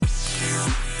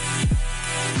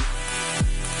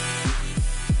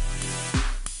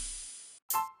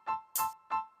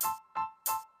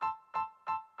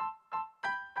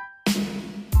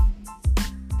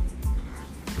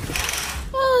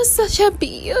such a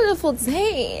beautiful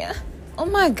day. Oh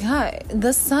my god,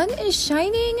 the sun is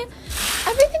shining.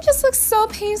 Everything just looks so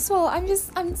peaceful. I'm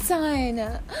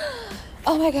done.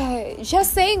 Oh my god,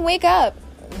 just saying, wake up.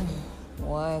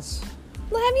 What?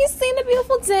 Have you seen the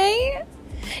beautiful day?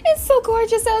 It's so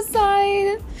gorgeous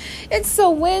outside. It's so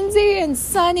windy and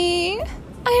sunny. I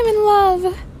am in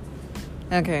love.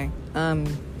 Okay,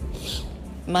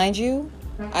 mind you,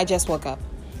 I just woke up.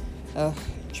 Ugh,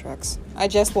 trucks. I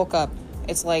just woke up.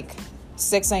 It's like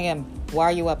 6 a.m. Why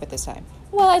are you up at this time?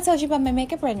 Well, I told you about my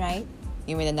makeup brand, right?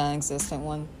 You mean the non-existent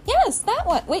one? Yes, that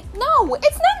one. Wait, no,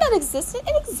 it's not non-existent.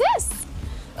 It exists.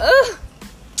 Ugh.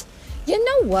 You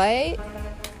know what?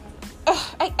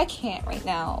 Ugh, I can't right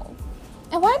now.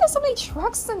 And why are there so many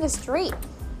trucks in the street?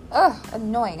 Ugh,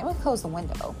 annoying. I'm gonna close the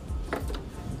window.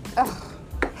 Ugh.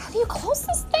 How do you close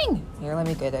this thing? Here, let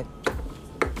me get it.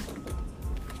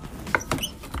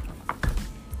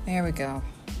 There we go.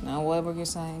 Now, what were you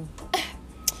saying?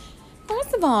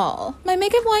 First of all, my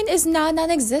makeup line is not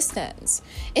non-existent.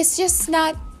 It's just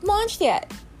not launched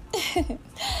yet.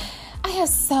 I have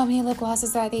so many lip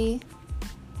glosses ready.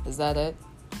 Is that it?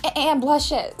 And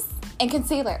blushes. And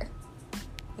concealer.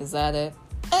 Is that it?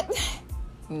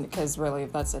 Because really,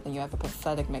 if that's it, then you have a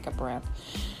pathetic makeup brand.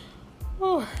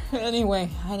 Oh,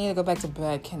 anyway, I need to go back to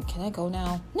bed. Can I go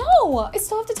now? No, I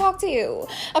still have to talk to you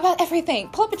about everything.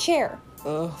 Pull up a chair.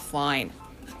 Oh, fine.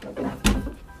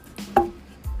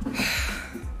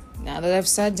 Now that I've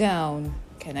sat down,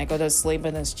 can I go to sleep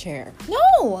in this chair?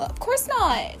 No, of course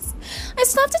not. I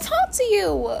still have to talk to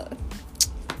you.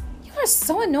 You are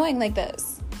so annoying like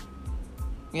this.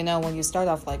 You know, when you start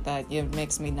off like that, it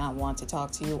makes me not want to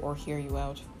talk to you or hear you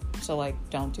out. So,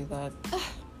 don't do that.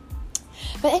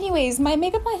 But anyways, my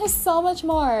makeup line has so much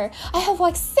more. I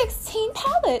have 16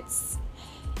 palettes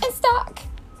in stock.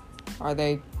 Are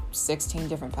they 16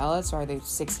 different palettes, or are they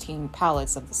 16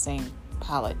 palettes of the same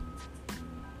palette?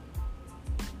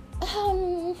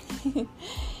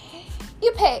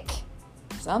 You pick.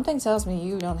 Something tells me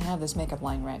you don't have this makeup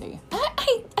line ready.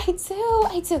 I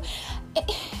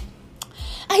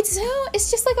do. It's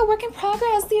just like a work in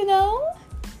progress, you know?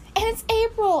 And it's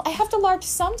April. I have to launch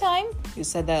sometime. You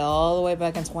said that all the way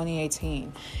back in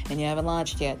 2018, and you haven't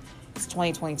launched yet. It's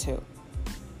 2022.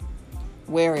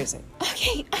 Where is it?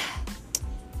 Okay.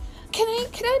 Can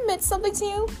I admit something to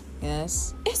you?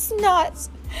 Yes? It's not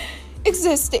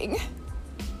existing.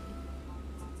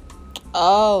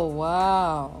 Oh,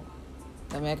 wow.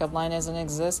 The makeup line isn't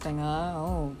existing, huh?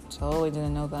 Oh, totally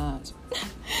didn't know that.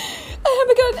 I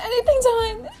haven't gotten anything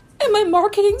done. And my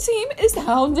marketing team is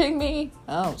hounding me.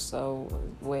 Oh, so,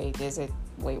 wait,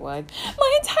 what?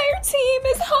 My entire team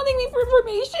is hounding me for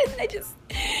information.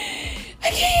 I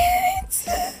can't.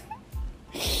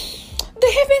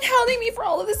 They have been hounding me for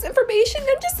all of this information.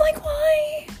 I'm just like,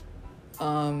 why? They've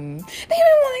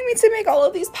been wanting me to make all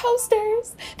of these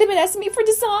posters. They've been asking me for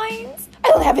designs. I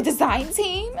don't have a design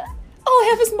team. All I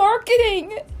have is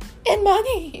marketing and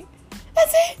money.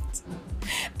 That's it.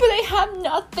 But I have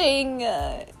nothing.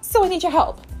 So I need your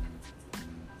help.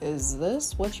 Is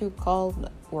this what you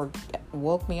called or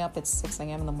woke me up at 6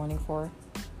 a.m. in the morning for?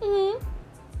 Mm-hmm.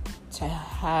 To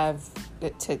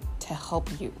help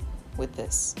you with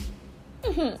this.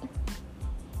 Mm-hmm.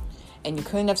 And you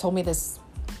couldn't have told me this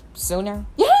sooner?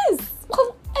 Yes!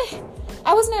 Well,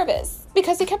 I was nervous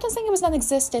because you kept on saying it was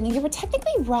non-existent, and you were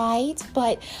technically right,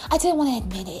 but I didn't want to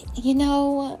admit it, you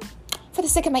know, for the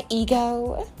sake of my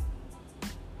ego.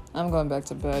 I'm going back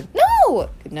to bed. No!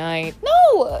 Good night.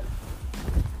 No!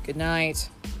 Good night.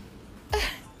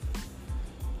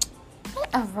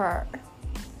 Whatever.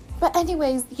 But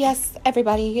anyways, yes,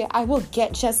 everybody, I will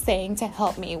get Just Saying to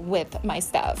help me with my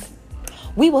stuff.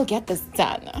 We will get this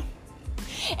done.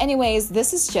 Anyways,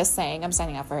 this is Just Saying. I'm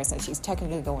signing off for her since she's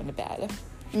technically going to bed.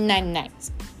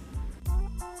 Night-night.